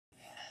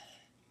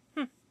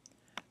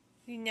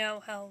You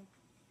know how...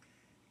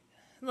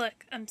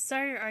 Look, I'm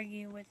sorry to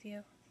argue with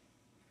you.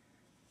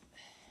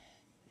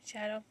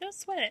 Shadow, don't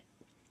sweat it.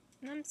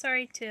 I'm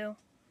sorry too.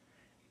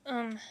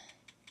 You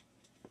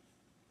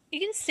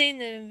can stay in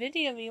the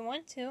video if you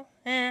want to.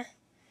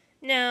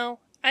 No,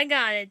 I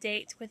got a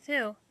date with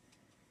who?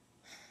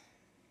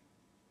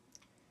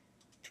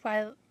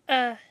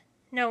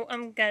 No,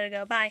 I'm gotta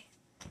go. Bye.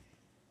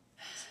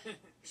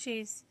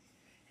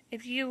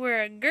 If you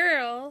were a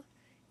girl,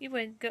 you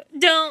would go.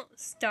 Don't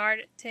start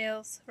it,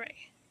 Tails. Right.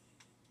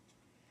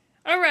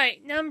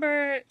 Alright,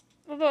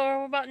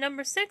 what about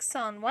number 6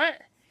 on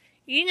what?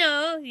 You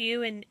know,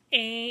 you and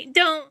A.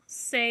 Don't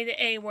say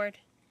the A word.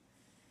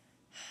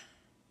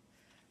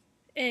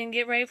 And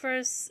get ready for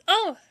us.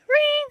 Oh,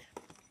 rain!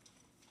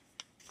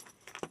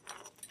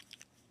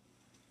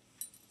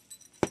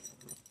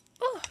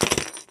 Oh,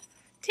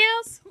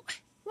 Tails,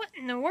 what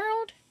in the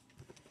world?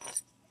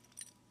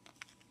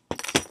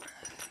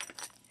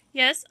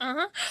 Yes,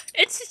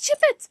 It's the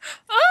Chippets!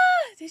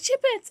 Ah, the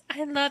Chippets!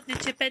 I love the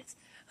Chippets.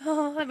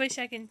 Oh, I wish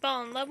I could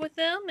fall in love with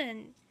them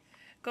and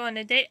go on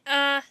a date.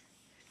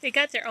 They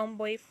got their own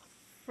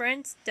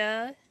boyfriends,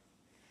 duh.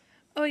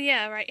 Oh,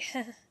 yeah, right.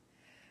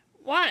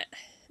 What?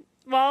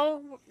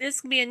 Well,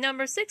 this could be a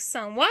number 6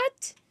 song.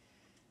 What?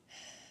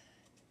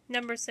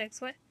 Number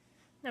 6, what?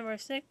 Number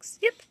 6?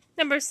 Yep,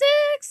 number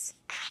 6!